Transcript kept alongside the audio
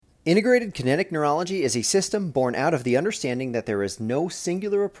Integrated kinetic neurology is a system born out of the understanding that there is no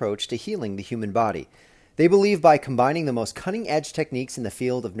singular approach to healing the human body. They believe by combining the most cutting-edge techniques in the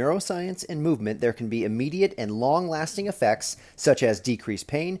field of neuroscience and movement, there can be immediate and long-lasting effects such as decreased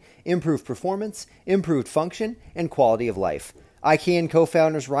pain, improved performance, improved function, and quality of life. IKN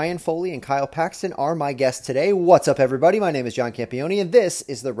co-founders Ryan Foley and Kyle Paxton are my guests today. What's up, everybody? My name is John Campione, and this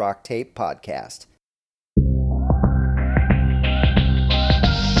is the Rock Tape Podcast.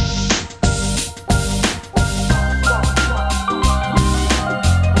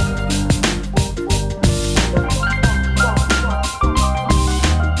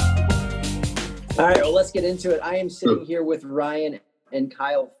 All right, well, let's get into it. I am sitting here with Ryan and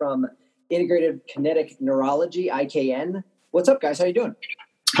Kyle from Integrated Kinetic Neurology, IKN. What's up, guys? How you doing?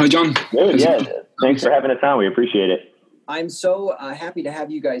 Hi, John. Good, yeah. Thanks for having us on. We appreciate it. I'm so happy to have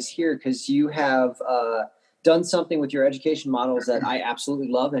you guys here because you have done something with your education models that I absolutely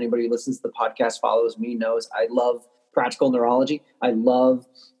love. Anybody who listens to the podcast, follows me, knows I love practical neurology. I love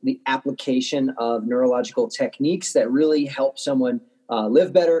the application of neurological techniques that really help someone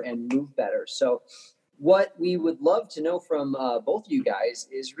live better and move better. So what we would love to know from both of you guys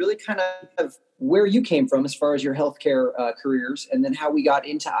is really kind of where you came from as far as your healthcare careers, and then how we got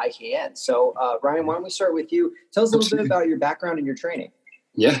into IKN. So Ryan, why don't we start with you? Tell us a little bit about your background and your training.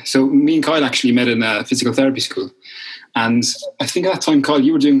 Yeah, so me and Kyle actually met in a physical therapy school. And I think at that time, Kyle,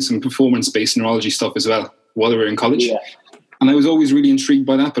 you were doing some performance-based neurology stuff as well while we were in college. Yeah. And I was always really intrigued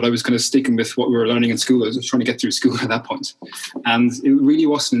by that, but I was kind of sticking with what we were learning in school. I was just trying to get through school at that point. And it really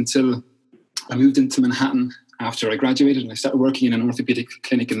wasn't until I moved into Manhattan after I graduated and I started working in an orthopedic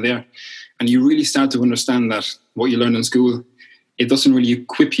clinic in there. And you really start to understand that what you learn in school, it doesn't really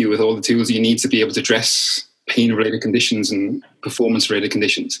equip you with all the tools you need to be able to address pain-related conditions and performance-related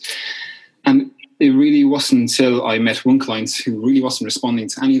conditions. And it really wasn't until I met one client who really wasn't responding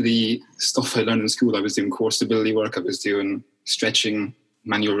to any of the stuff I learned in school. I was doing core stability work, I was doing stretching,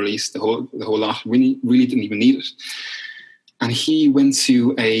 manual release, the whole lot. We really didn't even need it. And he went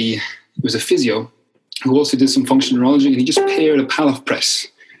to it was a physio who also did some functional neurology, and he just paired a Pallof press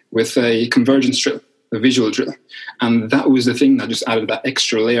with a convergence drill, a visual drill. And that was the thing that just added that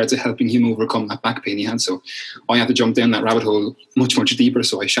extra layer to helping him overcome that back pain he had. So I had to jump down that rabbit hole much, much deeper.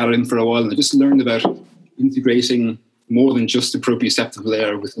 So I shadowed him for a while and I just learned about integrating more than just the proprioceptive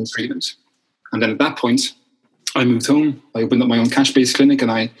layer within treatment. And then at that point, I moved home. I opened up my own cash-based clinic,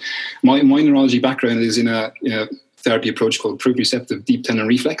 and my neurology background is in a therapy approach called proprioceptive deep tendon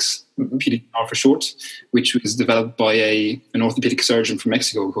reflex, PDR for short, which was developed by an orthopedic surgeon from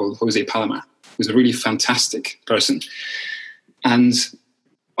Mexico called Jose Palomar. He was a really fantastic person. And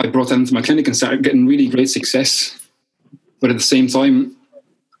I brought that into my clinic and started getting really great success. But at the same time,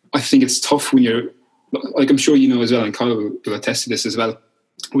 I think it's tough when you're, like I'm sure you know as well, and Kyle will attest to this as well,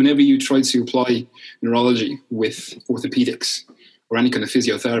 whenever you try to apply neurology with orthopedics or any kind of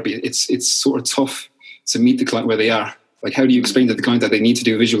physiotherapy, it's sort of tough to meet the client where they are. Like, how do you explain to the client that they need to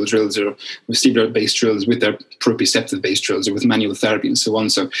do visual drills or vestibular-based drills with their proprioceptive-based drills or with manual therapy and so on?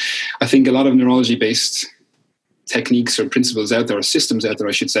 So I think a lot of neurology-based techniques or principles out there, or systems out there,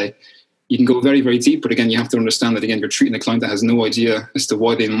 I should say, you can go very, very deep, but again, you have to understand that, again, you're treating a client that has no idea as to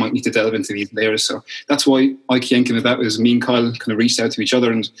why they might need to delve into these layers. So that's why IKN came about. Is me and Kyle kind of reached out to each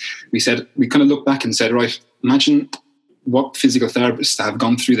other, and we kind of looked back and said, right, imagine what physical therapists have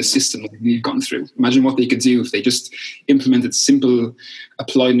gone through the system that we've gone through. Imagine what they could do if they just implemented simple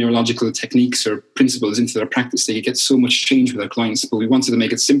applied neurological techniques or principles into their practice. They could get so much change with their clients, but we wanted to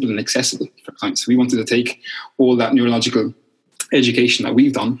make it simple and accessible for clients. We wanted to take all that neurological education that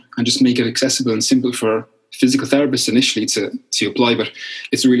we've done and just make it accessible and simple for physical therapists initially to apply. But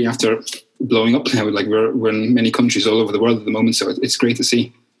it's really after blowing up now. Like we're in many countries all over the world at the moment, so it's great to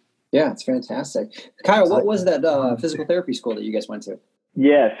see. Yeah, it's fantastic. Kyle, what was that physical therapy school that you guys went to?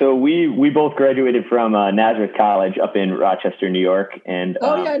 Yeah, so we both graduated from Nazareth College up in Rochester, New York. And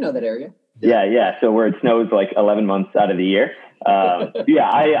I know that area. Yeah. So where it snows like 11 months out of the year.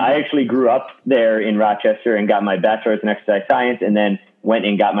 I actually grew up there in Rochester and got my bachelor's in exercise science, and then went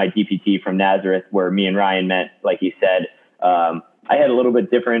and got my DPT from Nazareth, where me and Ryan met. Like he said, I had a little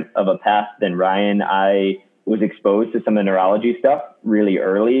bit different of a path than Ryan. I was exposed to some of the neurology stuff really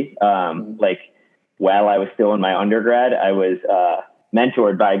early. Like while I was still in my undergrad, I was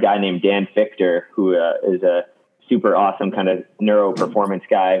mentored by a guy named Dan Fichter, who is a super awesome kind of neuro performance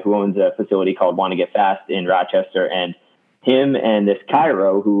guy who owns a facility called Want to Get Fast in Rochester. And him and this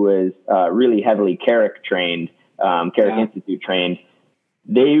Cairo, who was really heavily Carrick trained, Carrick Institute trained,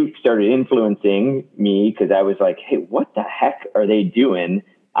 they started influencing me because I was like, hey, what the heck are they doing?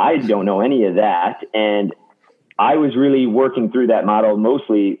 I don't know any of that. And I was really working through that model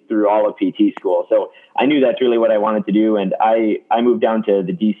mostly through all of PT school. So I knew that's really what I wanted to do. And I moved down to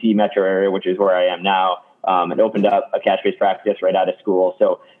the DC metro area, which is where I am now, and opened up a cash-based practice right out of school.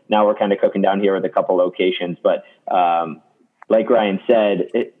 So now we're kind of cooking down here with a couple locations. But like Ryan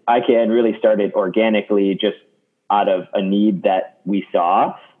said, IKN really started organically just out of a need that we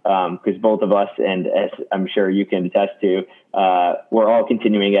saw. Because both of us, and as I'm sure you can attest to, we're all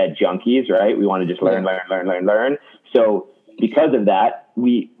continuing ed junkies, right? We want to just learn. So because of that,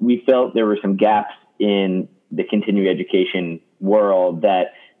 we felt there were some gaps in the continuing education world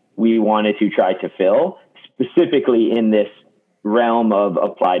that we wanted to try to fill, specifically in this realm of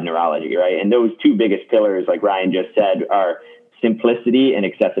applied neurology, right? And those two biggest pillars, like Ryan just said, are simplicity and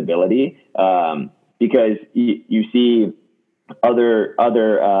accessibility, because you see other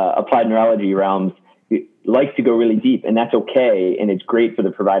applied neurology realms like to go really deep, and that's okay. And it's great for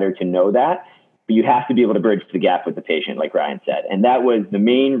the provider to know that, but you have to be able to bridge the gap with the patient, like Ryan said. And that was the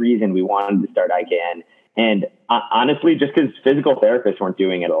main reason we wanted to start IKN. And honestly, just because physical therapists weren't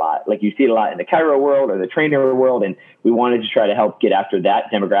doing it a lot, like you see it a lot in the chiro world or the trainer world. And we wanted to try to help get after that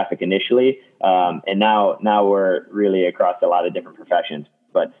demographic initially. And now we're really across a lot of different professions,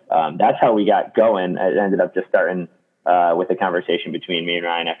 but that's how we got going. It ended up just starting with a conversation between me and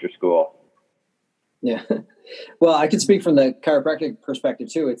Ryan after school. Yeah. Well, I can speak from the chiropractic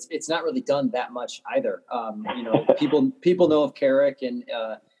perspective too. It's not really done that much either. People know of CARIC and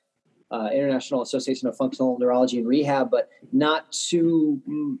International Association of Functional Neurology and Rehab, but not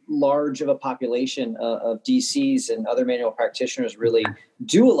too large of a population of DCs and other manual practitioners really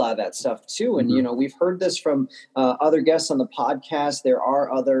do a lot of that stuff too. And, we've heard this from other guests on the podcast. There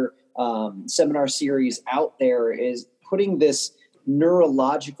are other seminar series out there, is putting this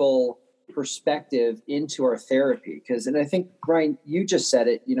neurological perspective into our therapy. And I think, Ryan, you just said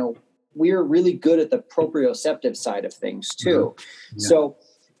it, we're really good at the proprioceptive side of things too. Yeah. So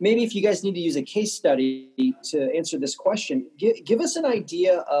maybe if you guys need to use a case study to answer this question, give us an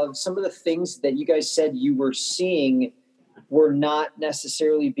idea of some of the things that you guys said you were seeing were not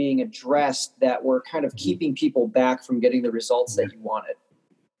necessarily being addressed, that were kind of keeping people back from getting the results that you wanted.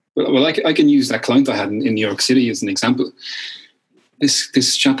 Well, I can use that client I had in New York City as an example.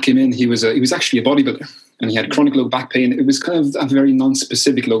 This chap came in. He was actually a bodybuilder, and he had chronic low back pain. It was kind of a very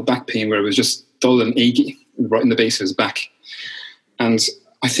non-specific low back pain where it was just dull and achy right in the base of his back. And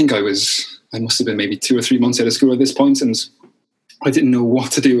I think I must have been maybe 2 or 3 months out of school at this point, and I didn't know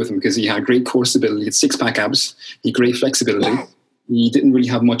what to do with him because he had great core stability, he had six-pack abs, he had great flexibility. He didn't really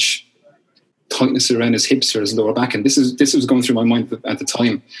have much tightness around his hips or his lower back, and this was going through my mind at the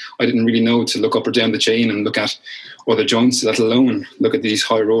time. I didn't really know to look up or down the chain and look at other joints, let alone look at these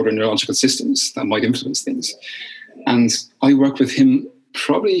higher order neurological systems that might influence things. And I worked with him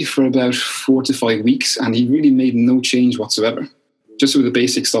probably for about 4 to 5 weeks, and he really made no change whatsoever, just with the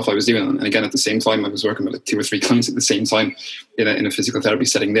basic stuff I was doing. And again, at the same time, I was working with like 2 or 3 clients at the same time in a physical therapy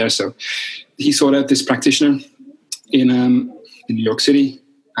setting there. So he sought out this practitioner in New York City,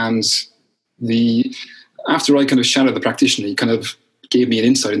 and after I kind of shadowed the practitioner, he kind of gave me an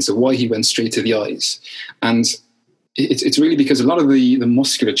insight into why he went straight to the eyes. And it's really because a lot of the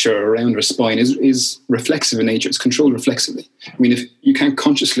musculature around our spine is reflexive in nature. It's controlled reflexively. I mean, if you can't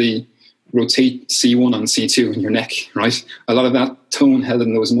consciously rotate C1 on C2 in your neck, right? A lot of that tone held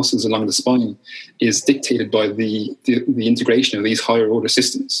in those muscles along the spine is dictated by the integration of these higher order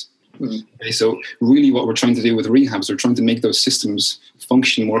systems. Mm-hmm. Okay, so really what we're trying to do with rehabs, we're trying to make those systems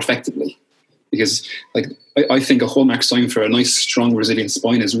function more effectively. Because I think a hallmark sign for a nice, strong, resilient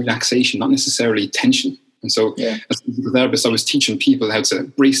spine is relaxation, not necessarily tension. And so as a physical therapist, I was teaching people how to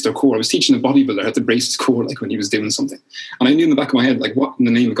brace their core. I was teaching a bodybuilder how to brace his core, like when he was doing something. And I knew in the back of my head, like, what in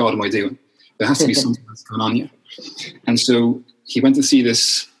the name of God am I doing? There has to be something that's going on here. And so he went to see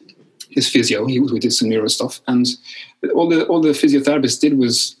this physio. We did some neuro stuff. And all the physiotherapist did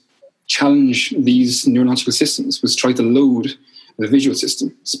was challenge these neurological systems, was try to load the visual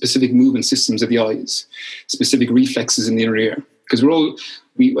system, specific movement systems of the eyes, specific reflexes in the inner ear. Because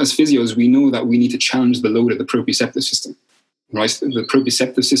we as physios, we know that we need to challenge the load of the proprioceptive system, right? The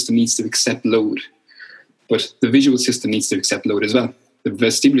proprioceptive system needs to accept load, but the visual system needs to accept load as well. The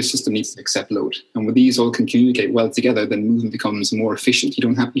vestibular system needs to accept load. And when these all can communicate well together, then movement becomes more efficient.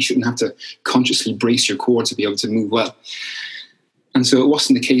 You shouldn't have to consciously brace your core to be able to move well. And so it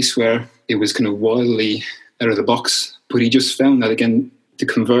wasn't the case where it was kind of wildly out of the box, but he just found that, again, the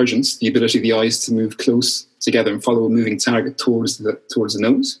convergence, the ability of the eyes to move close together and follow a moving target towards the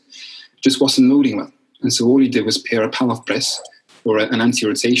nose, just wasn't loading well. And so all he did was pair a Pallof press or an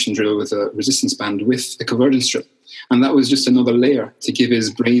anti-rotation drill with a resistance band with a convergence drill. And that was just another layer to give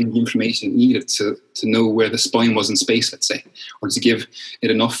his brain the information it needed to know where the spine was in space, let's say, or to give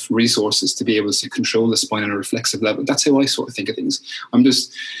it enough resources to be able to control the spine on a reflexive level. That's how I sort of think of things. I'm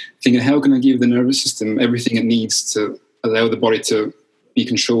just thinking, how can I give the nervous system everything it needs to allow the body to be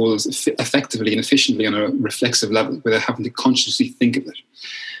controlled effectively and efficiently on a reflexive level without having to consciously think of it.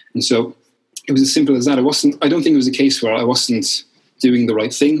 And so it was as simple as that. I don't think it was a case where I wasn't doing the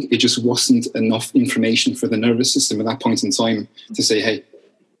right thing. It just wasn't enough information for the nervous system at that point in time to say, hey,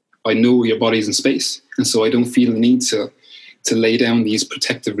 I know your body's in space, and so I don't feel the need to lay down these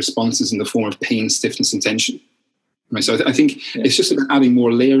protective responses in the form of pain, stiffness, and tension. Right. So I think it's just about adding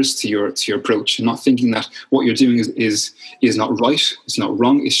more layers to your approach, and not thinking that what you're doing is not right, it's not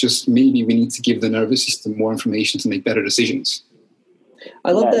wrong. It's just maybe we need to give the nervous system more information to make better decisions.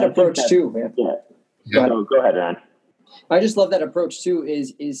 I love that approach too, man. Yeah. Go ahead, Ron. I just love that approach too.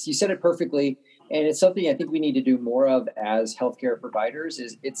 Is you said it perfectly, and it's something I think we need to do more of as healthcare providers.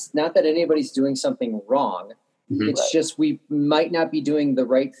 Is it's not that anybody's doing something wrong. Mm-hmm. It's just we might not be doing the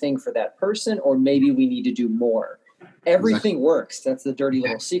right thing for that person, or maybe we need to do more. Everything works. That's the dirty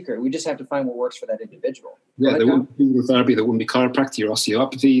little secret. We just have to find what works for that individual. Yeah, there wouldn't be therapy, there wouldn't be chiropractic or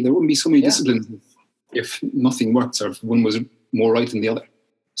osteopathy. There wouldn't be so many disciplines if nothing worked, or if one was more right than the other.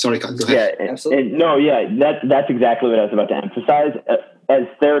 Sorry, go ahead. Yeah, absolutely. That's exactly what I was about to emphasize. As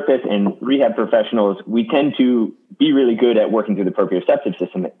therapists and rehab professionals, we tend to be really good at working through the proprioceptive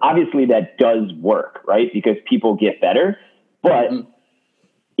system. Obviously, that does work, right? Because people get better. But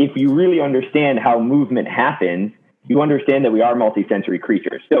if you really understand how movement happens, you understand that we are multisensory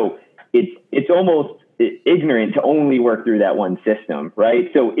creatures. So it's almost ignorant to only work through that one system, right?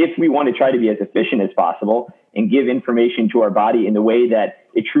 So if we want to try to be as efficient as possible and give information to our body in the way that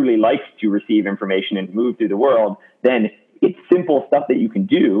it truly likes to receive information and move through the world, then it's simple stuff that you can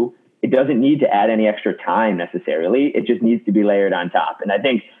do. It doesn't need to add any extra time necessarily. It just needs to be layered on top. And I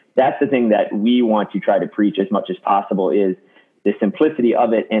think that's the thing that we want to try to preach as much as possible, is the simplicity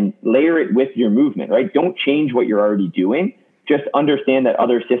of it, and layer it with your movement, right? Don't change what you're already doing. Just understand that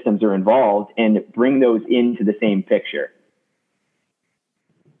other systems are involved and bring those into the same picture.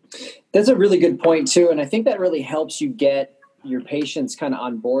 That's a really good point too. And I think that really helps you get your patients kind of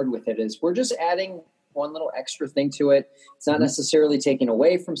on board with it. Is we're just adding one little extra thing to it. It's not necessarily taking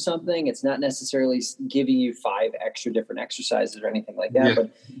away from something. It's not necessarily giving you 5 extra different exercises or anything like that,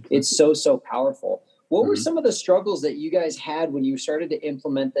 but it's so powerful. What were some of the struggles that you guys had when you started to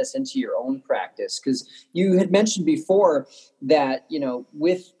implement this into your own practice? Because you had mentioned before that,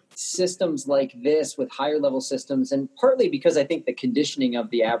 with systems like this, with higher level systems, and partly because I think the conditioning of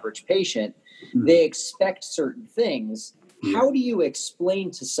the average patient, they expect certain things. How do you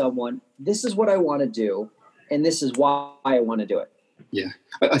explain to someone, this is what I want to do, and this is why I want to do it? Yeah,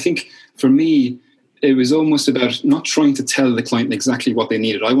 I think for me, it was almost about not trying to tell the client exactly what they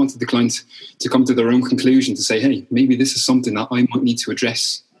needed. I wanted the client to come to their own conclusion, to say, hey, maybe this is something that I might need to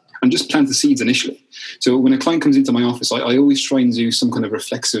address, and just plant the seeds initially. So when a client comes into my office, I always try and do some kind of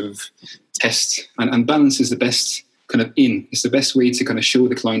reflexive test, and balance is the best it's the best way to kind of show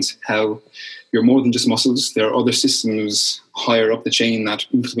the client how you're more than just muscles. There are other systems higher up the chain that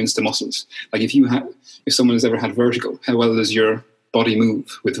influence the muscles. Like if someone has ever had vertigo, how well does your body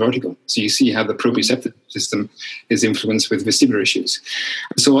move with vertigo? So you see how the proprioceptive system is influenced with vestibular issues.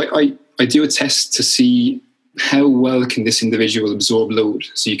 So I do a test to see how well can this individual absorb load.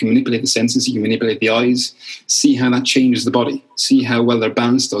 So you can manipulate the senses, you can manipulate the eyes, see how that changes the body, see how well their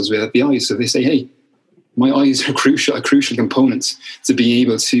balance does with the eyes. So they say, hey, my eyes are a crucial component to being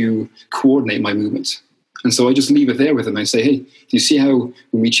able to coordinate my movement. And so I just leave it there with them. I say, hey, do you see how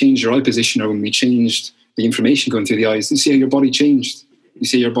when we changed your eye position, or when we changed the information going through the eyes, do you see how your body changed? You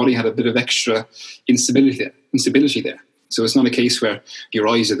see your body had a bit of extra instability there. So it's not a case where your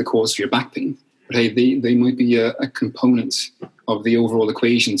eyes are the cause for your back pain, but hey, they might be a component of the overall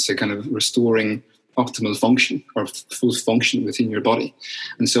equation to kind of restoring optimal function or full function within your body.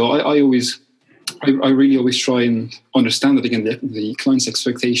 And so I really always try and understand that, again, the client's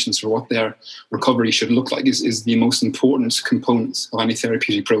expectations for what their recovery should look like is the most important component of any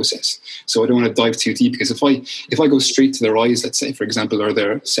therapeutic process. So I don't want to dive too deep, because if I go straight to their eyes, let's say, for example, or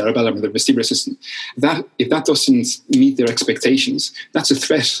their cerebellum or their vestibular system, if that doesn't meet their expectations, that's a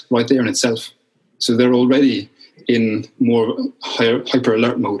threat right there in itself. So they're already in more hyper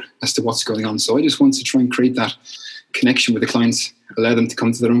alert mode as to what's going on. So I just want to try and create that connection with the clients, allow them to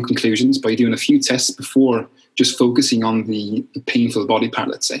come to their own conclusions by doing a few tests before just focusing on the painful body part,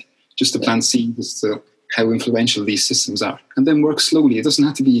 let's say, just to plant seeds as to how influential these systems are, and then work slowly. It doesn't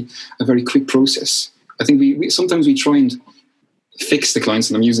have to be a very quick process. I think we sometimes we try and fix the clients,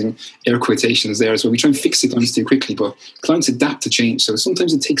 and I'm using air quotations there as well. We try and fix the clients too quickly, but clients adapt to change. So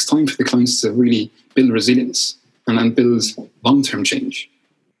sometimes it takes time for the clients to really build resilience and build long-term change.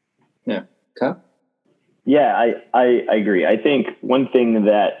 Yeah. Okay. Yeah, I agree. I think one thing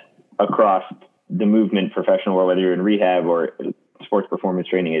that across the movement professional world, whether you're in rehab or sports performance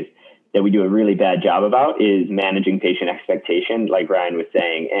training, is that we do a really bad job about is managing patient expectation, like Ryan was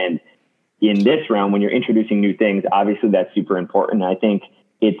saying. And in this realm, when you're introducing new things, obviously that's super important. I think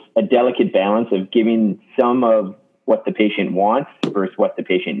it's a delicate balance of giving some of what the patient wants versus what the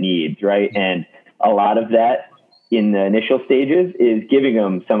patient needs, right? And a lot of that in the initial stages is giving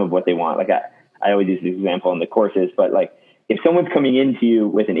them some of what they want. Like I always use this example in the courses, but like if someone's coming into you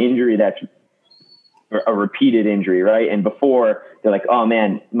with an injury that's a repeated injury, right? And before they're like, oh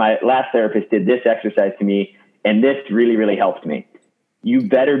man, my last therapist did this exercise to me and this really, really helped me. You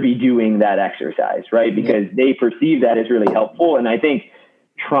better be doing that exercise, right? Because they perceive that as really helpful. And I think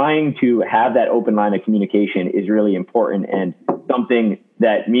trying to have that open line of communication is really important, and something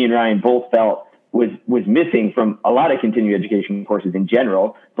that me and Ryan both felt was missing from a lot of continuing education courses in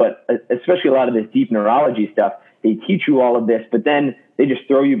general, but especially a lot of this deep neurology stuff. They teach you all of this, but then they just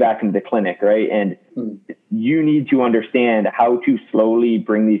throw you back into the clinic, right? And you need to understand how to slowly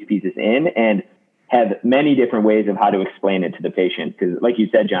bring these pieces in and have many different ways of how to explain it to the patient. Because like you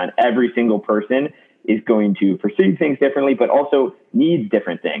said, John, every single person is going to perceive things differently, but also needs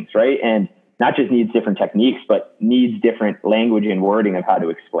different things, right? And not just needs different techniques, but needs different language and wording of how to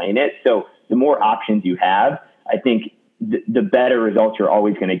explain it. So the more options you have, I think the better results you're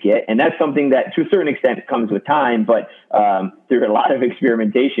always going to get. And that's something that to a certain extent comes with time, but there's a lot of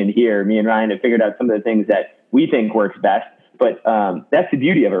experimentation here. Me and Ryan have figured out some of the things that we think works best, but that's the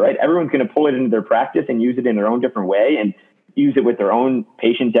beauty of it, right? Everyone's going to pull it into their practice and use it in their own different way and use it with their own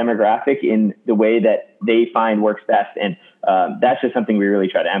patient demographic in the way that they find works best. And that's just something we really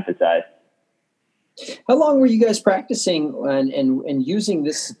try to emphasize. How long were you guys practicing and using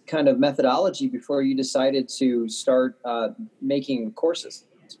this kind of methodology before you decided to start making courses?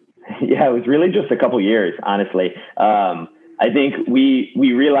 Yeah, it was really just a couple of years, honestly. I think we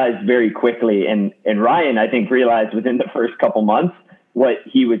realized very quickly, and Ryan, I think, realized within the first couple months what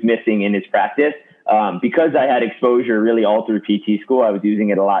he was missing in his practice. Because I had exposure really all through PT school, I was using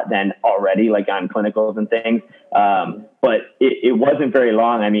it a lot then already, like on clinicals and things. But it wasn't very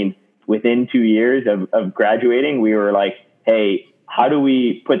long. I mean, within 2 years of graduating, we were like, hey, how do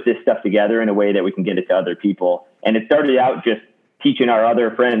we put this stuff together in a way that we can get it to other people? And it started out just teaching our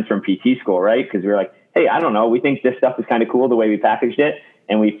other friends from PT school, right? Because we were like, hey, I don't know, we think this stuff is kind of cool the way we packaged it.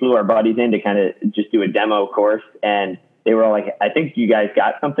 And we flew our buddies in to kind of just do a demo course. And they were all like, I think you guys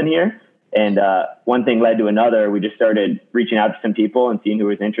got something here. And one thing led to another. We just started reaching out to some people and seeing who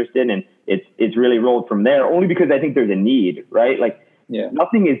was interested. And it's really rolled from there, only because I think there's a need, right? Like,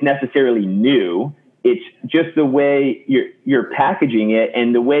 nothing is necessarily new. It's just the way you're packaging it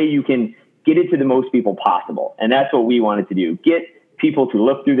and the way you can get it to the most people possible. And that's what we wanted to do. Get people to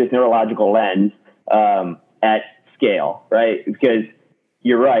look through this neurological lens at scale, right? Because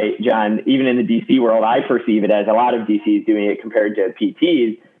you're right, John, even in the DC world, I perceive it as a lot of DCs doing it compared to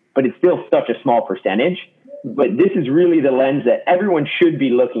PTs, but it's still such a small percentage. But this is really the lens that everyone should be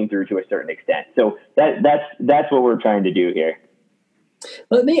looking through to a certain extent. So that's what we're trying to do here.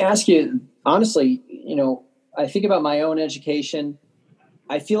 Let me ask you, honestly, I think about my own education.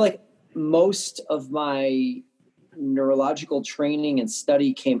 I feel like most of my neurological training and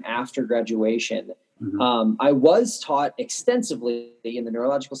study came after graduation. Mm-hmm. I was taught extensively in the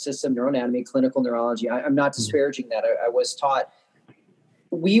neurological system, neuroanatomy, clinical neurology. I'm not disparaging that. I was taught.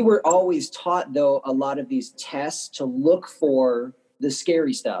 We were always taught, though, a lot of these tests to look for the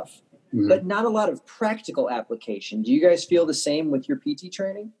scary stuff. Mm-hmm. But not a lot of practical application. Do you guys feel the same with your PT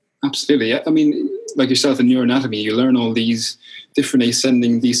training? Absolutely. Yeah. I mean, like yourself in neuroanatomy, you learn all these different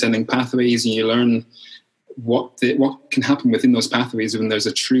ascending, descending pathways, and you learn what can happen within those pathways when there's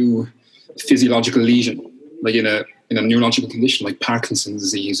a true physiological lesion, like in a neurological condition like Parkinson's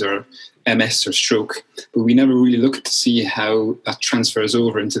disease or MS or stroke. But we never really look to see how that transfers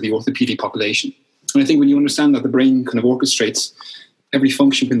over into the orthopedic population. And I think when you understand that the brain kind of orchestrates every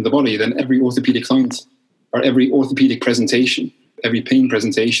function within the body, then every orthopedic client or every orthopedic presentation, every pain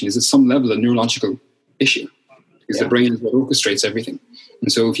presentation is at some level a neurological issue, because the brain is what orchestrates everything.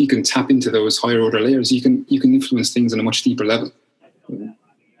 And so if you can tap into those higher order layers, you can influence things on a much deeper level.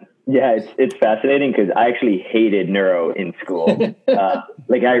 Yeah, it's fascinating because I actually hated neuro in school.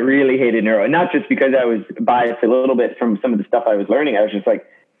 Like I really hated neuro, and not just because I was biased a little bit from some of the stuff I was learning. I was just like,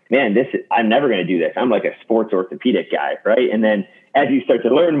 man, I'm never going to do this. I'm like a sports orthopedic guy, right? And then as you start to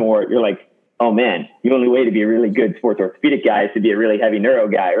learn more, you're like, oh man, the only way to be a really good sports orthopedic guy is to be a really heavy neuro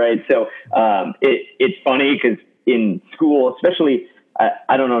guy, right? So it's funny because in school, especially,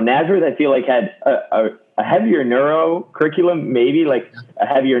 I don't know, Nazareth, I feel like had a heavier neuro curriculum, maybe like a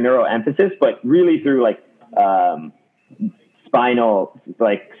heavier neuro emphasis, but really through like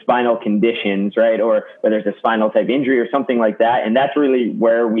spinal conditions, right? Or whether it's a spinal type injury or something like that. And that's really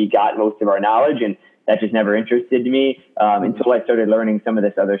where we got most of our knowledge. And that just never interested me until I started learning some of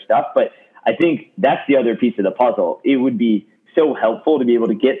this other stuff. But I think that's the other piece of the puzzle. It would be so helpful to be able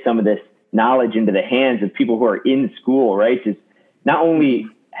to get some of this knowledge into the hands of people who are in school, right? Just not only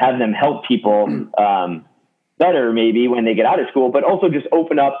have them help people better maybe when they get out of school, but also just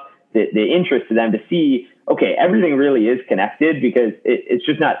open up the interest to them to see, okay, everything really is connected, because it's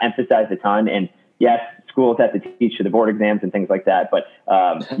just not emphasized a ton. And yes, schools have to teach to the board exams and things like that. But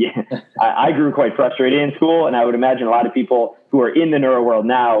yeah, I grew quite frustrated in school, and I would imagine a lot of people who are in the neuro world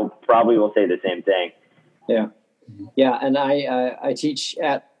now probably will say the same thing. Yeah. Yeah. And I teach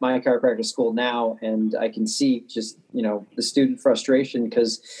at my chiropractic school now, and I can see just, the student frustration,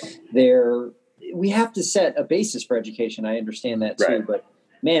 because we have to set a basis for education. I understand that too, right. But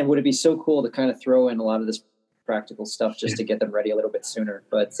man, would it be so cool to kind of throw in a lot of this practical stuff just to get them ready a little bit sooner.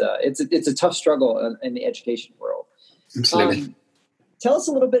 But it's a tough struggle in the education world. Absolutely. Tell us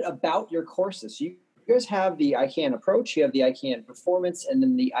a little bit about your courses. You guys have the ICANN approach, you have the ICANN performance, and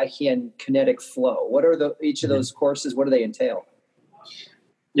then the ICANN kinetic flow. What are each of those courses? What do they entail?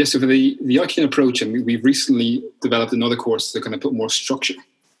 Yeah, so for the ICANN approach, and we've recently developed another course that kind of put more structure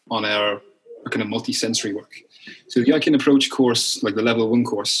on our kind of multi-sensory work. So the ICANN approach course, like the level 1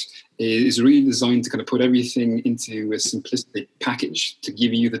 course, is really designed to kind of put everything into a simplistic package to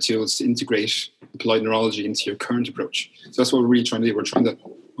give you the tools to integrate applied neurology into your current approach. So that's what we're really trying to do. We're trying to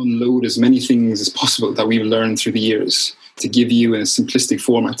unload as many things as possible that we've learned through the years to give you in a simplistic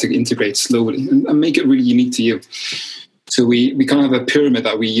format to integrate slowly and make it really unique to you. So we kind of have a pyramid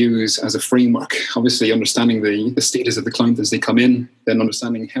that we use as a framework, obviously understanding the status of the client as they come in, then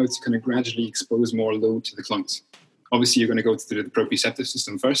understanding how to kind of gradually expose more load to the client. Obviously, you're going to go through the proprioceptive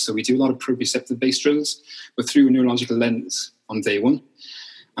system first. So we do a lot of proprioceptive-based drills, but through a neurological lens on day 1.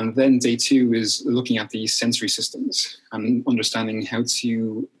 And then day 2 is looking at the sensory systems and understanding how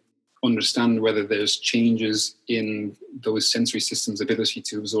to understand whether there's changes in those sensory systems' ability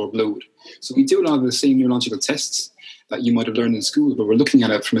to absorb load. So we do a lot of the same neurological tests that you might have learned in school, but we're looking at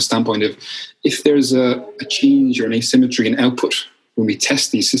it from a standpoint of if there's a change or an asymmetry in output when we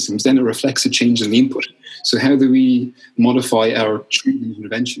test these systems, then it reflects a change in the input. So how do we modify our treatment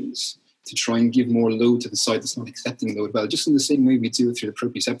interventions to try and give more load to the side that's not accepting load well, just in the same way we do it through the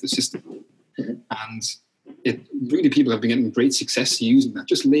proprioceptive system. And people have been getting great success using that,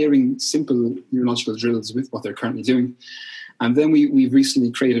 just layering simple neurological drills with what they're currently doing. And then we've recently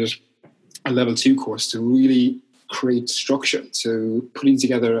created a level 2 course to really create structure, to putting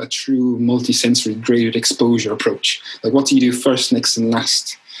together a true multi-sensory graded exposure approach. Like, what do you do first, next, and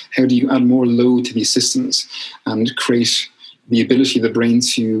last? How do you add more load to these systems and create the ability of the brain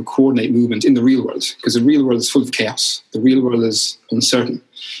to coordinate movement in the real world? Because the real world is full of chaos. The real world is uncertain.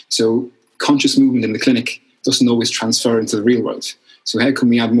 So conscious movement in the clinic doesn't always transfer into the real world. So how can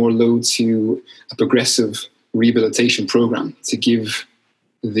we add more load to a progressive rehabilitation program to give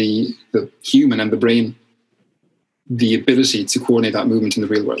the human and the brain the ability to coordinate that movement in the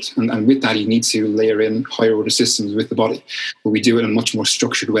real world? And with that, you need to layer in higher order systems with the body, but we do it in a much more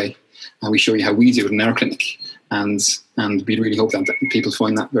structured way. And we show you how we do it in our clinic. And we really hope that people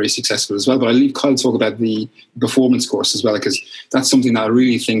find that very successful as well. But I'll leave Kyle to talk about the performance course as well, because that's something that I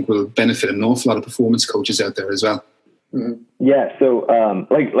really think will benefit an awful lot of performance coaches out there as well. Mm-hmm. Yeah. So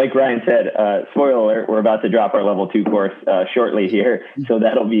like Ryan said, spoiler alert, we're about to drop our level 2 course shortly here. So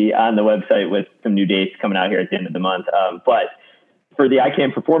that'll be on the website with some new dates coming out here at the end of the month. But for the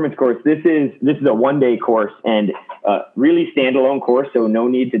ICANN performance course, this is a 1-day course and really standalone course. So no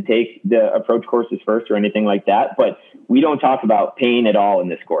need to take the approach courses first or anything like that. But we don't talk about pain at all in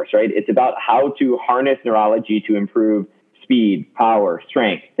this course, right? It's about how to harness neurology to improve speed, power,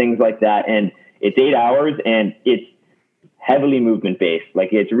 strength, things like that. And it's 8 hours and it's heavily movement based. Like,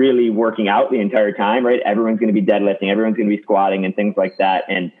 it's really working out the entire time, right? Everyone's going to be deadlifting, everyone's going to be squatting and things like that.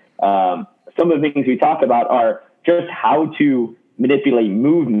 And some of the things we talk about are just how to manipulate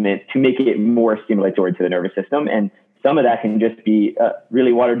movement to make it more stimulatory to the nervous system. And some of that can just be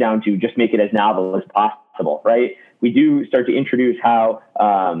really watered down to just make it as novel as possible, right? We do start to introduce how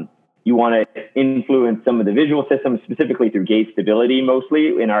you want to influence some of the visual systems, specifically through gait stability,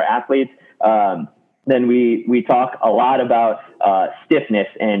 mostly in our athletes. Then we talk a lot about stiffness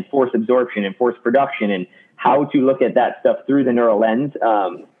and force absorption and force production and how to look at that stuff through the neural lens,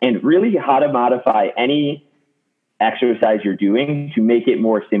 and really how to modify any exercise you're doing to make it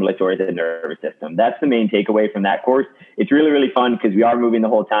more stimulatory to the nervous system. That's the main takeaway from that course. It's really, really fun because we are moving the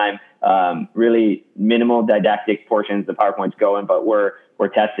whole time. Really minimal didactic portions. The PowerPoint's going, but we're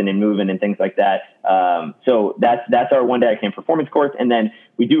testing and moving and things like that. So that's our one-day ICANN performance course. And then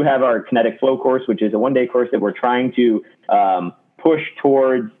we do have our kinetic flow course, which is a one-day course that we're trying to push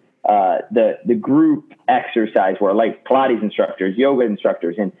towards the group exercise where, like Pilates instructors, yoga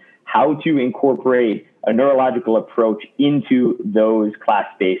instructors, and how to incorporate a neurological approach into those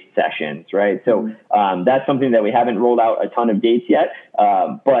class-based sessions, right? So that's something that we haven't rolled out a ton of dates yet,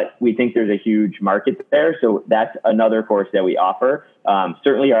 but we think there's a huge market there. So that's another course that we offer.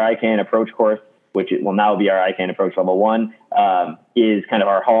 Certainly our ICANN approach course, which will now be our ICANN approach level 1, is kind of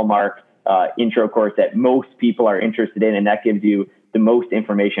our hallmark intro course that most people are interested in, and that gives you the most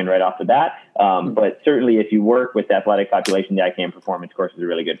information right off the bat. But certainly if you work with the athletic population, the ICANN performance course is a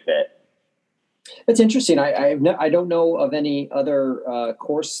really good fit. That's interesting. I don't know of any other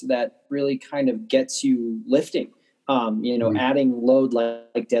course that really kind of gets you lifting, adding load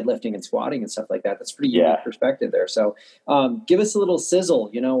like deadlifting and squatting and stuff like that. That's pretty unique perspective there. So give us a little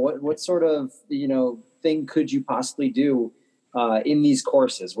sizzle, what sort of, thing could you possibly do in these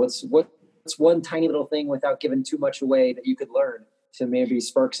courses? What's one tiny little thing without giving too much away that you could learn to maybe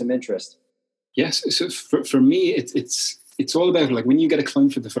spark some interest? Yes. So for me, it's all about, like, when you get a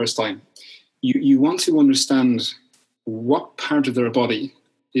client for the first time, you want to understand what part of their body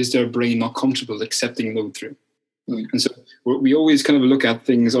is their brain not comfortable accepting load through. And so we always kind of look at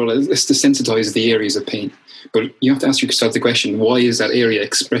things, or let's desensitize the areas of pain. But you have to ask yourself the question, why is that area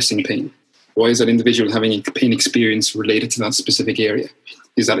expressing pain? Why is that individual having a pain experience related to that specific area?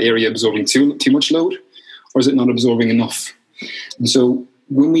 Is that area absorbing too much load, or is it not absorbing enough? And so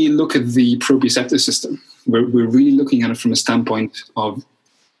when we look at the proprioceptive system, we're really looking at it from a standpoint of,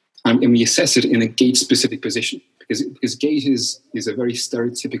 and we assess it in a gait-specific position, because gait is a very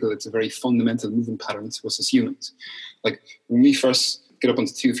stereotypical, it's a very fundamental movement pattern to us as humans. Like, when we first get up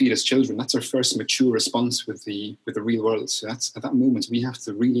onto 2 feet as children, that's our first mature response with the real world. So that's, at that moment, we have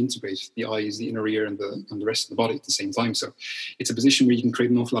to really integrate the eyes, the inner ear, and the rest of the body at the same time. So it's a position where you can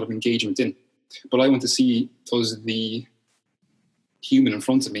create an awful lot of engagement in. But I want to see, does the human in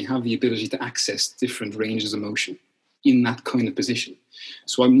front of me have the ability to access different ranges of motion in that kind of position?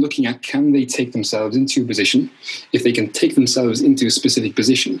 So I'm looking at, can they take themselves into a position? If they can take themselves into a specific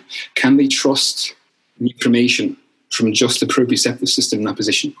position, can they trust the information from just the proprioceptive system in that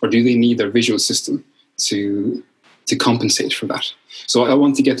position? Or do they need their visual system to compensate for that? So I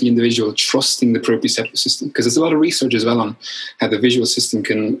want to get the individual trusting the proprioceptive system, because there's a lot of research as well on how the visual system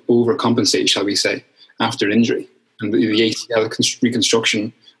can overcompensate, shall we say, after injury. And the ACL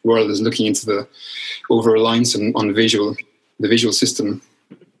reconstruction world is looking into the over-reliance on the visual system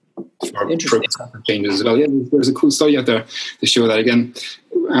for proprioceptive changes as well. Yeah, there's a cool study out there to show that, again,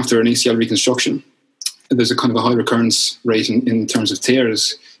 after an ACL reconstruction, there's a kind of a high recurrence rate in terms of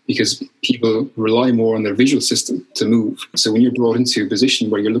tears, because people rely more on their visual system to move. So when you're brought into a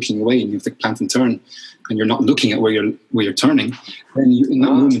position where you're looking away and you have to plant and turn, and you're not looking at where you're turning, then in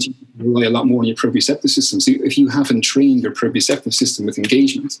that moment you rely a lot more on your proprioceptive system. So if you haven't trained your proprioceptive system with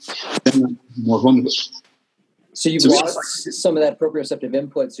engagement, then you're more vulnerable. So you've lost some of that proprioceptive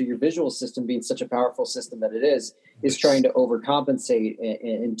input. So your visual system, being such a powerful system that it is trying to overcompensate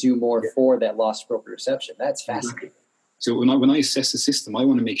and do more for that lost proprioception. That's fascinating. So when I assess the system, I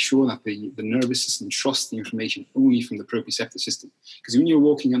want to make sure that the nervous system trusts the information only from the proprioceptive system. Because when you're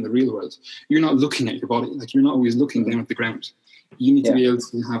walking in the real world, you're not looking at your body. Like, you're not always looking down at the ground. You need to be able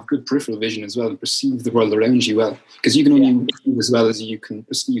to have good peripheral vision as well and perceive the world around you well. Because you can only move as well as you can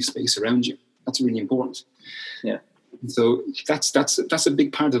perceive space around you. That's really important. Yeah. So that's a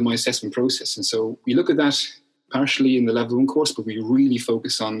big part of my assessment process. And so we look at that partially in the level 1 course, but we really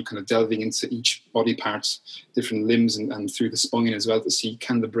focus on kind of delving into each body part, different limbs, and through the spine as well, to see,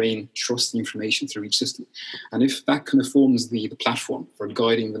 can the brain trust the information through each system? And if that kind of forms the platform for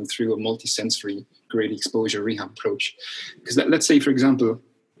guiding them through a multisensory graded exposure rehab approach. Because let's say, for example,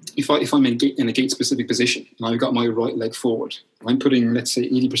 if I'm in a gait-specific position and I've got my right leg forward, I'm putting, let's say,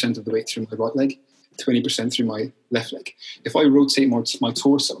 80% of the weight through my right leg, 20% through my left leg. If I rotate my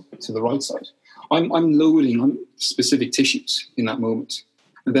torso to the right side, I'm loading on specific tissues in that moment.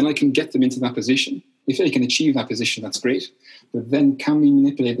 And then I can get them into that position. If they can achieve that position, that's great. But then can we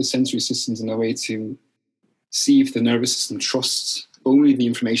manipulate the sensory systems in a way to see if the nervous system trusts only the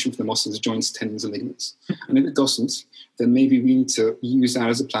information from the muscles, joints, tendons, and ligaments? And if it doesn't, then maybe we need to use that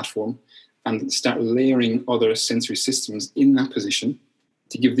as a platform and start layering other sensory systems in that position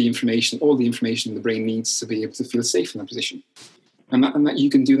to give the information, all the information the brain needs to be able to feel safe in that position. And that you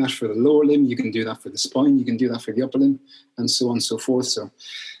can do that for the lower limb, you can do that for the spine, you can do that for the upper limb, and so on and so forth. So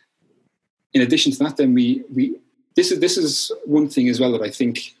in addition to that, then this is one thing as well that I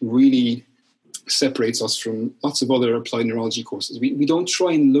think really separates us from lots of other applied neurology courses. We don't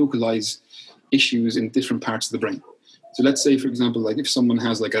try and localize issues in different parts of the brain. So let's say, for example, like if someone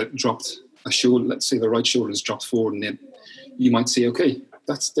has like a shoulder, let's say the right shoulder is dropped forward and in, you might say, okay,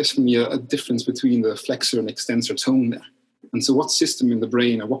 that's definitely a difference between the flexor and extensor tone there. And so what system in the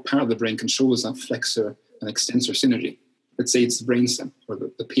brain or what part of the brain controls that flexor and extensor synergy? Let's say it's the brainstem or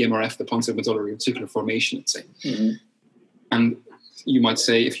the PMRF, the pons medullary reticular formation, let's say. Mm-hmm. And you might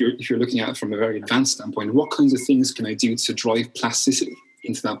say, if you're looking at it from a very advanced standpoint, what kinds of things can I do to drive plasticity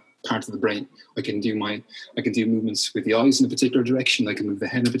into that part of the brain? I can do movements with the eyes in a particular direction. I can move the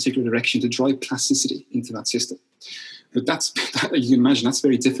head in a particular direction to drive plasticity into that system. But you can imagine that's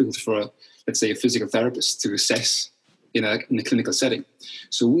very difficult for, let's say, a physical therapist to assess in a clinical setting.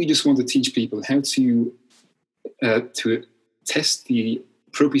 So we just want to teach people how to test the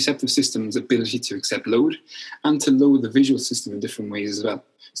proprioceptive system's ability to accept load and to load the visual system in different ways as well.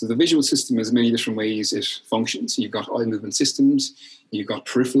 So the visual system has many different ways it functions. So you've got eye movement systems, you've got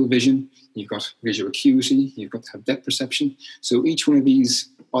peripheral vision, you've got visual acuity, you've got to have depth perception. So each one of these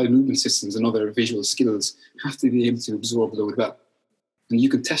eye movement systems and other visual skills have to be able to absorb load well. And you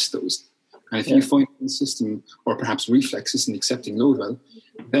can test those. And if you find a system, or perhaps reflexes in accepting load well,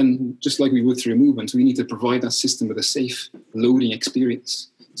 then just like we would through movement, we need to provide that system with a safe loading experience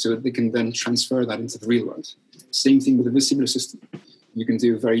so that they can then transfer that into the real world. Same thing with the vestibular system. You can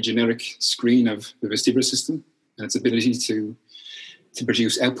do a very generic screen of the vestibular system and its ability to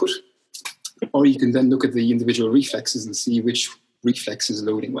produce output, or you can then look at the individual reflexes and see which reflex is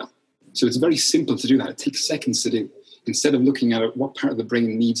loading well. So it's very simple to do that. It takes seconds to do. Instead of looking at what part of the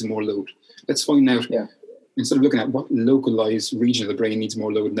brain needs more load, let's find out, instead of looking at what localized region of the brain needs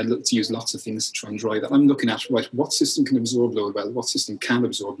more load, and then let's use lots of things to try and drive that. I'm looking at, what system can absorb load well? What system can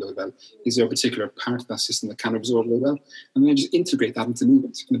absorb load well? Is there a particular part of that system that can absorb load well? And then just integrate that into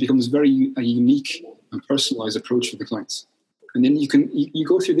movement. And it becomes a unique and personalized approach for the clients. And then you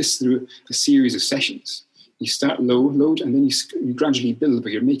go through this through a series of sessions. You start load, and then you gradually build,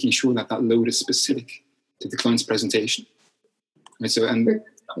 but you're making sure that load is specific to the client's presentation. And so,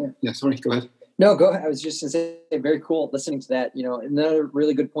 sorry, go ahead. No, go ahead. I was just going to say, very cool listening to that. You know, another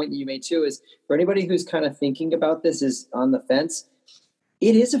really good point that you made too is for anybody who's kind of thinking about this is on the fence,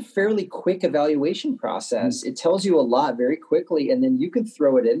 it is a fairly quick evaluation process. Mm-hmm. It tells you a lot very quickly, and then you can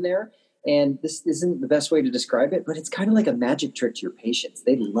throw it in there. And this isn't the best way to describe it, but it's kind of like a magic trick to your patients.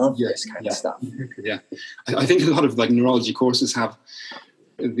 They love this kind of stuff. Yeah. I think a lot of like neurology courses have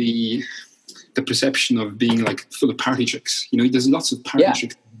the perception of being like full of party tricks. You know, there's lots of party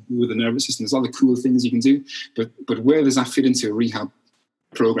tricks with the nervous system. There's a lot of cool things you can do, but where does that fit into a rehab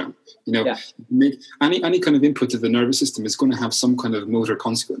program? You know, make any kind of input to the nervous system is going to have some kind of motor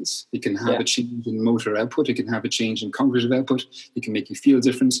consequence. It can have a change in motor output. It can have a change in cognitive output. It can make you feel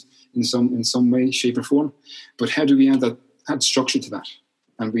different in some way, shape, or form. But how do we add structure to that?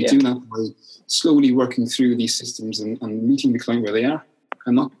 And we do that by slowly working through these systems and meeting the client where they are,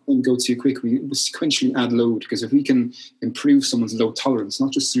 and not go too quick. We sequentially add load, because if we can improve someone's load tolerance,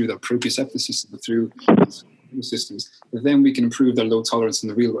 not just through their proprioceptive system, but through systems, then we can improve their load tolerance in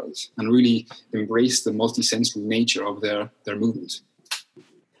the real world and really embrace the multisensory nature of their movement.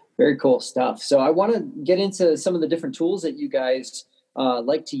 Very cool stuff. So I want to get into some of the different tools that you guys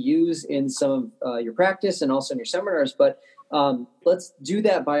like to use in some of your practice and also in your seminars, but let's do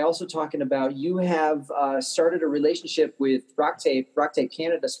that by also talking about, you have started a relationship with Rocktape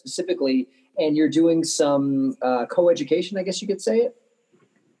Canada specifically, and you're doing some co-education, I guess you could say it?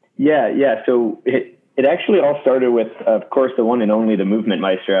 Yeah. So it actually all started with, of course, the one and only the movement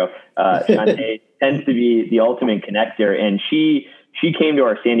maestro. Shante tends to be the ultimate connector, and she came to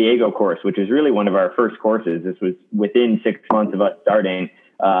our San Diego course, which is really one of our first courses. This was within 6 months of us starting,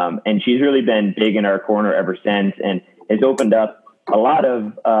 and she's really been big in our corner ever since, and has opened up a lot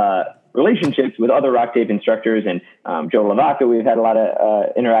of relationships with other Rocktape instructors, and Joe Lavaca we've had a lot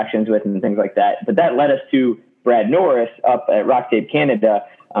of interactions with and things like that. But that led us to Brad Norris up at Rocktape Canada,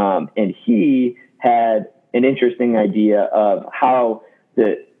 and he had an interesting idea of how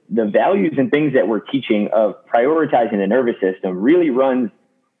the values and things that we're teaching of prioritizing the nervous system really runs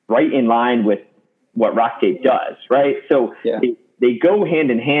right in line with what Rocktape does, right? So they go hand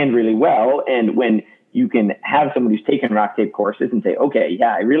in hand really well. And when you can have someone who's taken rock tape courses and say, okay,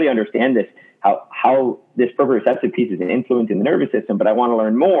 yeah, I really understand this, how this proprioceptive piece is an influence in the nervous system, but I want to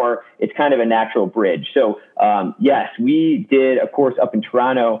learn more. It's kind of a natural bridge. So yes, we did a course up in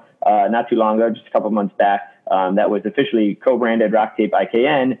Toronto not too long ago, just a couple of months back, that was officially co-branded Rock Tape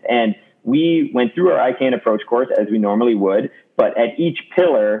IKN. And we went through our IKN approach course as we normally would, but at each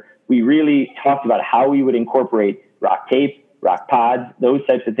pillar, we really talked about how we would incorporate rock tape, rock pods, those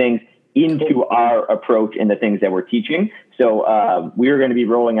types of things into our approach and the things that we're teaching. So we're going to be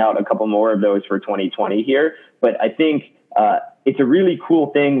rolling out a couple more of those for 2020 here. But I think it's a really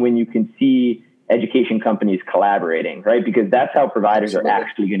cool thing when you can see education companies collaborating, right? Because that's how providers are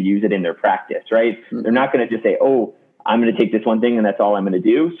actually going to use it in their practice, right? Mm-hmm. They're not going to just say, oh, I'm going to take this one thing and that's all I'm going to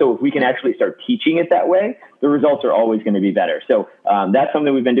do. So if we can actually start teaching it that way, the results are always going to be better. So that's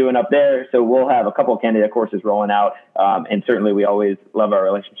something we've been doing up there. So we'll have a couple of candidate courses rolling out. And certainly we always love our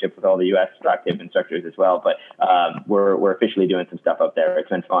relationship with all the U.S. rock tape instructors as well. But we're officially doing some stuff up there. It's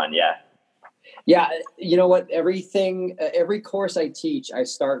been fun. Yeah. Yeah. You know what? Every course I teach, I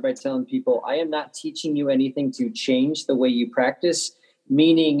start by telling people, I am not teaching you anything to change the way you practice,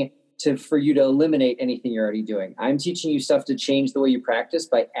 meaning for you to eliminate anything you're already doing. I'm teaching you stuff to change the way you practice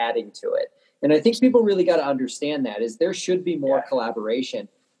by adding to it. And I think people really got to understand that is there should be more collaboration.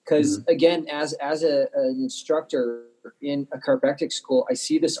 Because again, as an instructor in a chiropractic school, I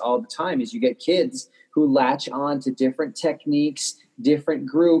see this all the time is you get kids who latch on to different techniques, different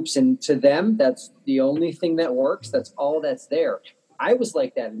groups. And to them, that's the only thing that works. That's all that's there. I was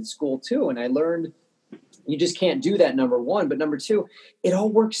like that in school too. And I learned you just can't do that, number one. But number two, it all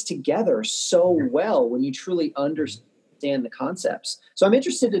works together so well when you truly understand the concepts. So I'm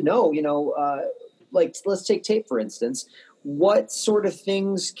interested to know, like let's take tape, for instance. What sort of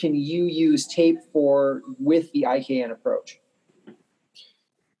things can you use tape for with the IKN approach?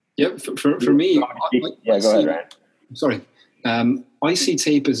 Yeah, for me, go ahead, Ryan. Sorry. I see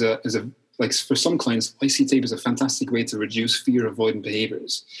tape as a like for some clients, I see tape as a fantastic way to reduce fear avoidant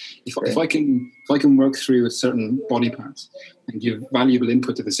behaviors. If I can work through a certain body parts and give valuable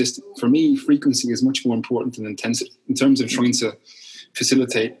input to the system, for me, frequency is much more important than intensity in terms of trying to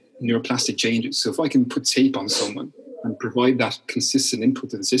facilitate neuroplastic changes. So if I can put tape on someone and provide that consistent input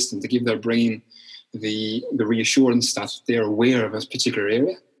to the system to give their brain the reassurance that they're aware of a particular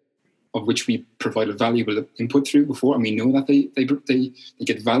area, of which we provided valuable input through before, and we know that they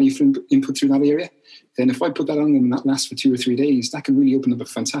get value from input through that area, then if I put that on them and that lasts for 2 or 3 days, that can really open up a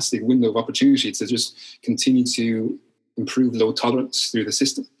fantastic window of opportunity to just continue to improve low tolerance through the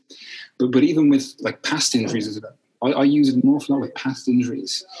system. But even with like past injuries as well, I use it an awful lot with past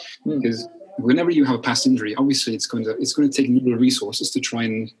injuries because whenever you have a past injury, obviously it's going to take neural resources to try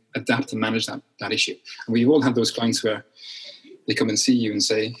and adapt and manage that issue. And we've all had those clients where they come and see you and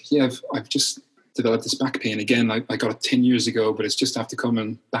say, yeah, I've just developed this back pain again. I got it 10 years ago, but it's just after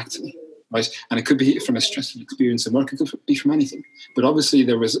coming back to me, right? And it could be from a stressful experience in work. It could be from anything. But obviously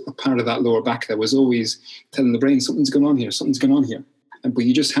there was a part of that lower back that was always telling the brain, something's going on here. But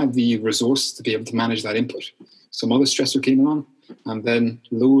you just have the resource to be able to manage that input. Some other stressor came along and then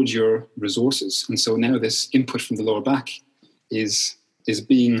lowered your resources. And so now this input from the lower back is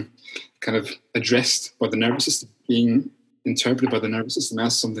being kind of addressed by the nervous system, being interpreted by the nervous system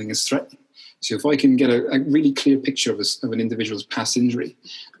as something is threatening. So if I can get a really clear picture of an individual's past injury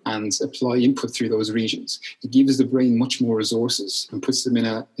and apply input through those regions, it gives the brain much more resources and puts them in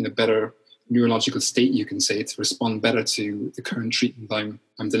a better neurological state, you can say, to respond better to the current treatment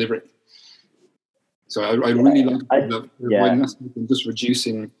I'm delivering. So I really like just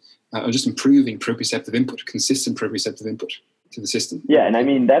reducing or just improving proprioceptive input, consistent proprioceptive input to the system. Yeah, and I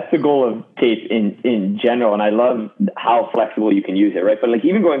mean, that's the goal of tape in general, and I love how flexible you can use it, right? But like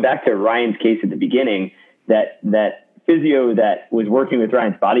even going back to Ryan's case at the beginning, that physio that was working with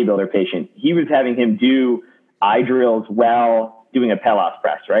Ryan's bodybuilder patient, he was having him do eye drills while doing a Pelos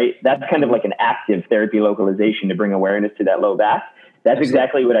press, right? That's kind of like an active therapy localization to bring awareness to that low back. That's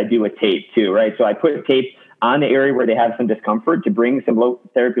exactly what I do with tape too, right? So I put tape on the area where they have some discomfort to bring some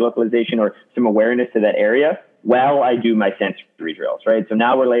therapy localization or some awareness to that area while I do my sensory drills, right? So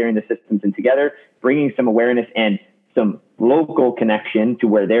now we're layering the systems in together, bringing some awareness and some local connection to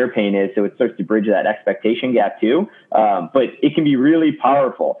where their pain is. So it starts to bridge that expectation gap too. But it can be really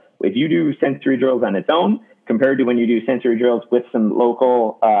powerful. If you do sensory drills on its own, compared to when you do sensory drills with some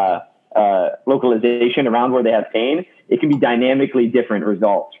local localization around where they have pain, it can be dynamically different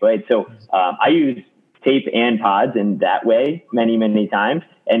results, right? So I use tape and pods in that way many, many times.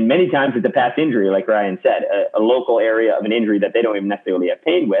 And many times it's a past injury, like Ryan said, a local area of an injury that they don't even necessarily have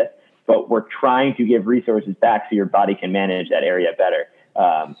pain with, but we're trying to give resources back so your body can manage that area better.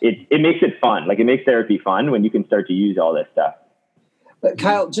 it makes it fun. Like, it makes therapy fun when you can start to use all this stuff. But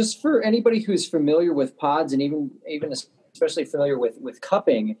Kyle, just for anybody who's familiar with pods and even especially familiar with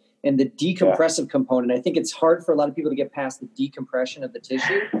cupping and the decompressive component, I think it's hard for a lot of people to get past the decompression of the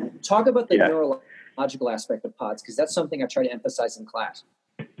tissue. Talk about the neurological aspect of pods, because that's something I try to emphasize in class.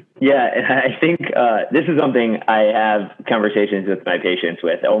 Yeah, and I think this is something I have conversations with my patients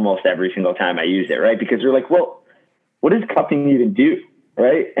with almost every single time I use it, right? Because they're like, well, what does cupping even do,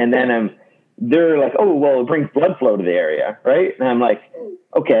 right? And then they're like, oh, well, it brings blood flow to the area, right? And I'm like,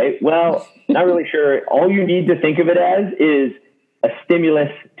 okay, well, not really sure. All you need to think of it as is a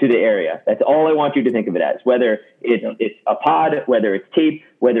stimulus to the area. That's all I want you to think of it as, whether it's a pod, whether it's tape,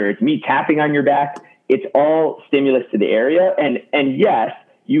 whether it's me tapping on your back. It's all stimulus to the area. And yes,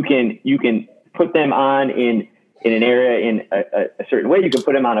 you can put them on in an area in a certain way. You can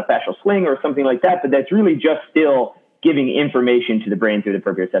put them on a fascial sling or something like that, but that's really just still giving information to the brain through the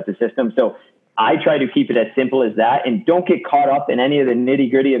proprioceptive system. So I try to keep it as simple as that, and don't get caught up in any of the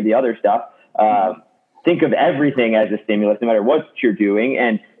nitty gritty of the other stuff. Think of everything as a stimulus, no matter what you're doing.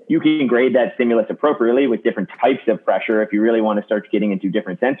 And you can grade that stimulus appropriately with different types of pressure if you really want to start getting into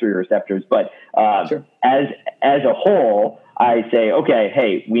different sensory receptors. But Sure. as a whole, I say, okay,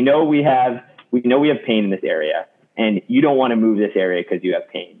 hey, we know we have pain in this area, and you don't want to move this area because you have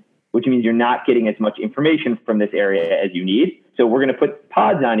pain, which means you're not getting as much information from this area as you need. So we're going to put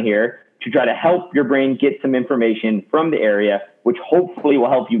pods on here to try to help your brain get some information from the area, which hopefully will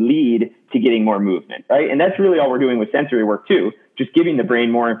help you lead to getting more movement, right? And that's really all we're doing with sensory work too, just giving the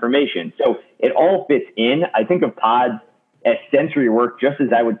brain more information. So it all fits in. I think of pods as sensory work just as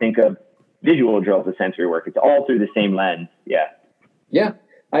I would think of visual drills as sensory work. It's all through the same lens. Yeah. Yeah,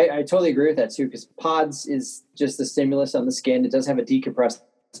 I totally agree with that too, because pods is just the stimulus on the skin. It does have a decompressive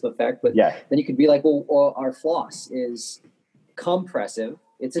effect, but then you could be like, well, our floss is compressive.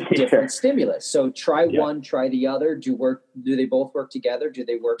 It's a different stimulus. So try one, try the other. Do they both work together? Do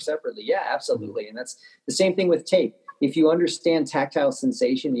they work separately? Yeah, absolutely. And that's the same thing with tape. If you understand tactile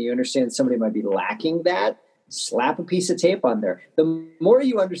sensation, you understand somebody might be lacking that, slap a piece of tape on there. The more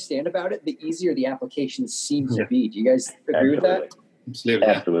you understand about it, the easier the application seems to be. Do you guys agree with that?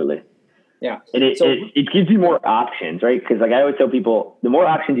 Absolutely. Yeah. And it gives you more options, right? Because like I always tell people, the more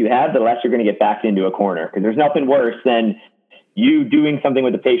options you have, the less you're going to get backed into a corner. Because there's nothing worse than you doing something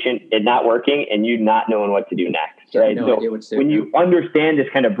with a patient, it not working, and you not knowing what to do next, right? No idea what to do. When you understand this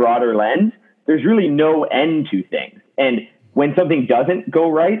kind of broader lens, there's really no end to things. And when something doesn't go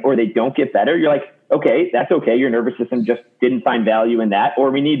right or they don't get better, you're like, okay, that's okay. Your nervous system just didn't find value in that,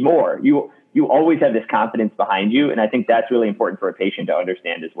 or we need more. You always have this confidence behind you. And I think that's really important for a patient to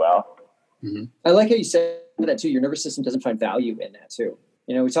understand as well. Mm-hmm. I like how you said that too. Your nervous system doesn't find value in that too.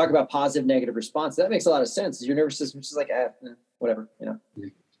 You know, we talk about positive, negative response. That makes a lot of sense. Your nervous system is just like, whatever, you know.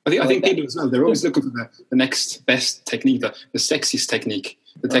 Yeah. I think people as well, they're always looking for the next best technique, the sexiest technique,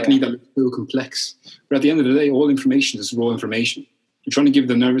 the technique that looks so complex. But at the end of the day, all information is raw information. You're trying to give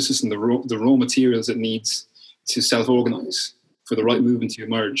the nervous system the raw materials it needs to self-organize for the right movement to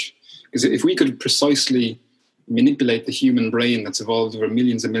emerge. Because if we could precisely manipulate the human brain that's evolved over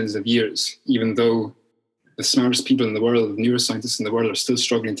millions and millions of years, even though the smartest people in the world, neuroscientists in the world, are still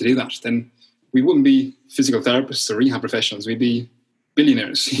struggling to do that, then we wouldn't be physical therapists or rehab professionals. We'd be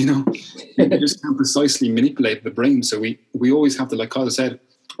billionaires, you know. We just can't precisely manipulate the brain. So we always have to, like Kyle said,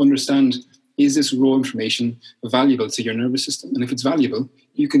 understand, is this raw information valuable to your nervous system? And if it's valuable,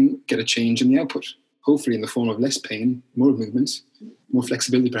 you can get a change in the output, hopefully in the form of less pain, more movement, more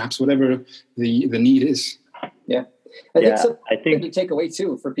flexibility, perhaps, whatever the need is. Yeah. I think to take away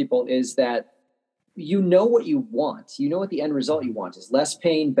too for people is that you know what you want. You know what the end result you want is: less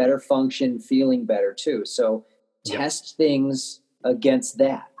pain, better function, feeling better too. So test things against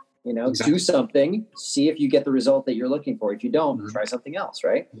that. You know, do something, see if you get the result that you're looking for. If you don't, try something else,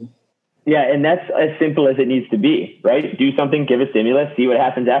 right? Yeah, and that's as simple as it needs to be, right? Do something, give a stimulus, see what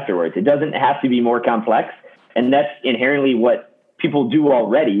happens afterwards. It doesn't have to be more complex, and that's inherently what people do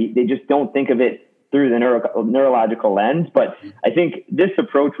already. They just don't think of it through the neurological lens. But I think this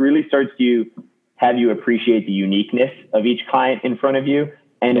approach really starts to have you appreciate the uniqueness of each client in front of you.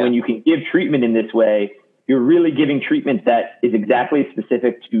 And when you can give treatment in this way, you're really giving treatment that is exactly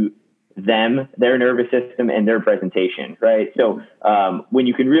specific to them, their nervous system, and their presentation, right? So when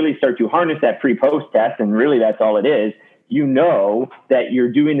you can really start to harness that pre-post test, and really that's all it is, you know that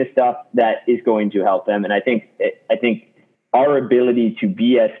you're doing the stuff that is going to help them. And I think our ability to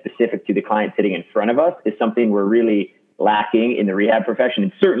be as specific to the client sitting in front of us is something we're really lacking in the rehab profession,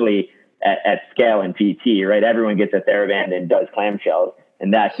 and certainly at scale in PT, right? Everyone gets a TheraBand and does clamshells,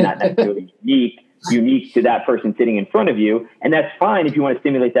 and that's not necessarily unique unique to that person sitting in front of you. And that's fine if you want to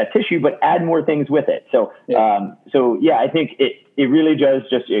stimulate that tissue, but add more things with it. So, I think it really does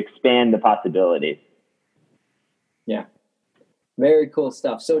just expand the possibilities. Yeah. Very cool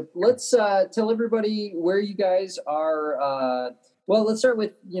stuff. So let's tell everybody where you guys are. Well, let's start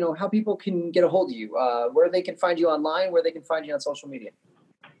with, how people can get a hold of you, where they can find you online, where they can find you on social media.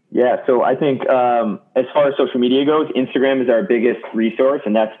 Yeah, so I think as far as social media goes, Instagram is our biggest resource,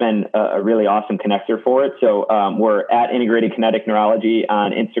 and that's been a really awesome connector for it. So we're at Integrated Kinetic Neurology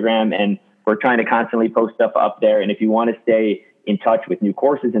on Instagram, and we're trying to constantly post stuff up there. And if you want to stay in touch with new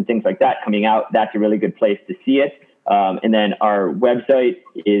courses and things like that coming out, that's a really good place to see it. And then our website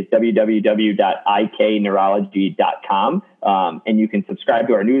is www.ikneurology.com. And you can subscribe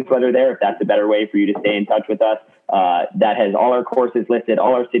to our newsletter there if that's a better way for you to stay in touch with us. That has all our courses listed,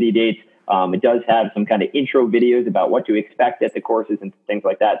 all our city dates. It does have some kind of intro videos about what to expect at the courses and things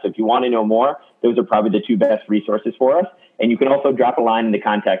like that. So if you want to know more, those are probably the two best resources for us. And you can also drop a line in the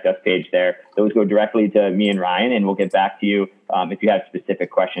contact us page there. Those go directly to me and Ryan, and we'll get back to you if you have specific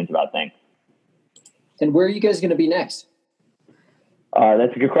questions about things. And where are you guys going to be next?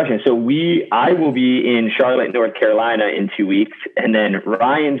 That's a good question. So I will be in Charlotte, North Carolina in 2 weeks. And then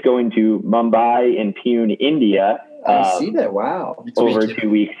Ryan's going to Mumbai and Pune, India. I see that. Wow. Over 2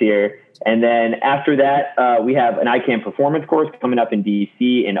 weeks here. And then after that, we have an ICANN performance course coming up in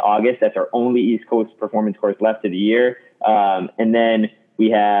DC in August. That's our only East Coast performance course left of the year. And then we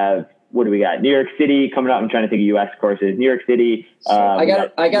have, what do we got? New York City coming up. I'm trying to think of US courses. New York City. I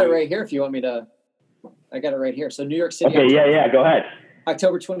got it right here if you want me to. I got it right here. So New York City. Okay, yeah, go ahead.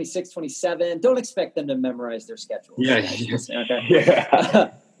 October 26, 27. Don't expect them to memorize their schedule. Yeah. Okay. Yeah.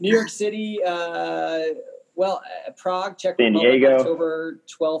 New York City, Prague, Czech San Republic, Diego. October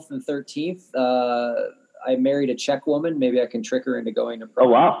 12th and 13th. I married a Czech woman. Maybe I can trick her into going to Prague.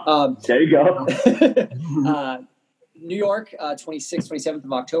 Oh, wow. There you go. New York, 26th, 27th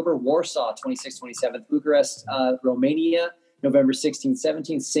of October. Warsaw, 26th, 27th. Bucharest, Romania, November 16th,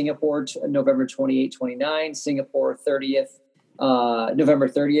 17th. Singapore, November 28th, 29th. Singapore, 30th. November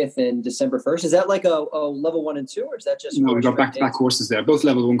 30th and December 1st. Is that like a level 1 and 2, or is that just? No, we've got back-to-back courses there, both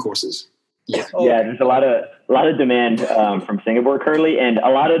level 1 courses. Yeah. Oh, yeah, okay. there's a lot of demand from Singapore currently, and a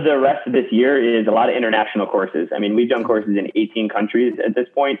lot of the rest of this year is a lot of international courses. I mean, we've done courses in 18 countries at this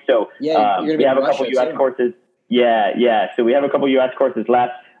point, so we have a couple U.S. courses. Yeah. So we have a couple U.S. courses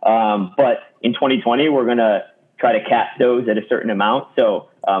left, but in 2020 we're gonna try to cap those at a certain amount. So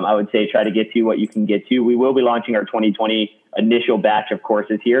I would say try to get to what you can get to. We will be launching our 2020 initial batch of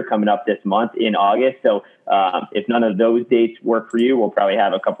courses here coming up this month in August. So if none of those dates work for you, we'll probably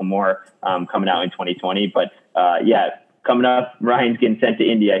have a couple more coming out in 2020. But coming up, Ryan's getting sent to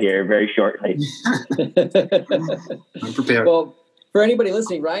India here very shortly. I'm prepared. Well, for anybody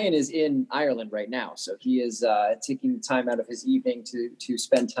listening, Ryan is in Ireland right now. So he is taking time out of his evening to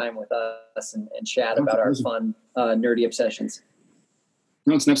spend time with us and chat about our fun, nerdy obsessions.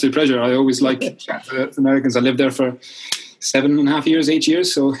 No, it's an absolute pleasure. I always like chat to the Americans. I lived there for 7.5 years, 8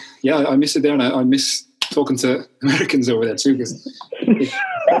 years. So yeah, I miss it there, and I miss talking to Americans over there too, because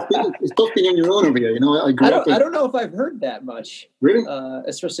it's tough being on your own over here. I grew up. I don't know if I've heard that much. Really?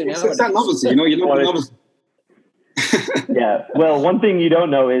 Especially now. It's that novelty, you love the novelty. Yeah. Well, one thing you don't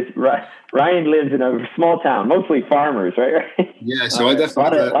know is Ryan lives in a small town, mostly farmers, right? Yeah. So I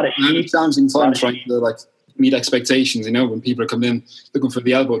definitely had a challenging time trying to meet expectations. When people are coming in looking for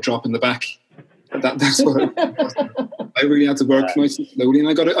the elbow drop in the back. That's what I really had to work nice and slowly, and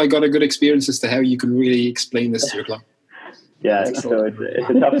I got a good experience as to how you can really explain this to your client. Yeah, so it's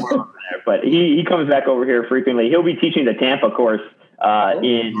a tough one over there, but he comes back over here frequently. He'll be teaching the Tampa course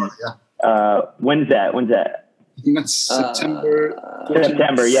when's that? I think that's September.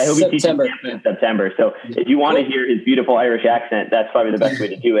 September, yeah. He'll be teaching in September. So if you want to hear his beautiful Irish accent, that's probably the best way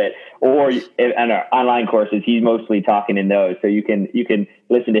to do it. Or on our online courses, he's mostly talking in those, so you can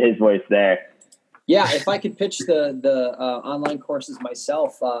listen to his voice there. Yeah, if I could pitch the online courses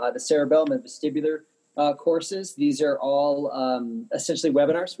myself, the cerebellum and vestibular courses. These are all essentially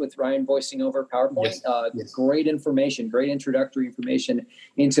webinars with Ryan voicing over PowerPoint. Yes. Great information, great introductory information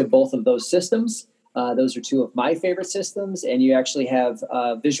into both of those systems. Those are two of my favorite systems, and you actually have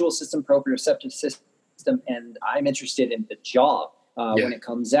visual system, proprioceptive system, and I'm interested in the jaw when it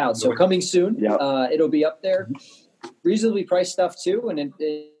comes out. So coming soon, it'll be up there. Reasonably priced stuff too, and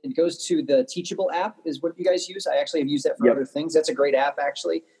it goes to the Teachable app is what you guys use. I actually have used that for other things. That's a great app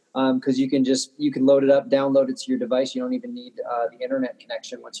actually, because you can load it up, download it to your device. You don't even need the internet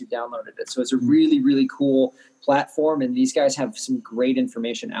connection once you've downloaded it. So it's a really, really cool platform, and these guys have some great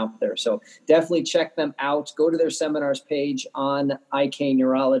information out there. So definitely check them out. Go to their seminars page on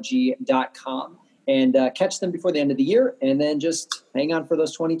ikneurology.com and catch them before the end of the year, and then just hang on for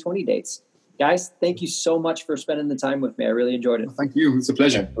those 2020 dates. Guys, thank you so much for spending the time with me. I really enjoyed it. Thank you. It's a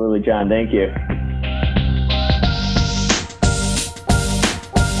pleasure. Absolutely, John. Thank you.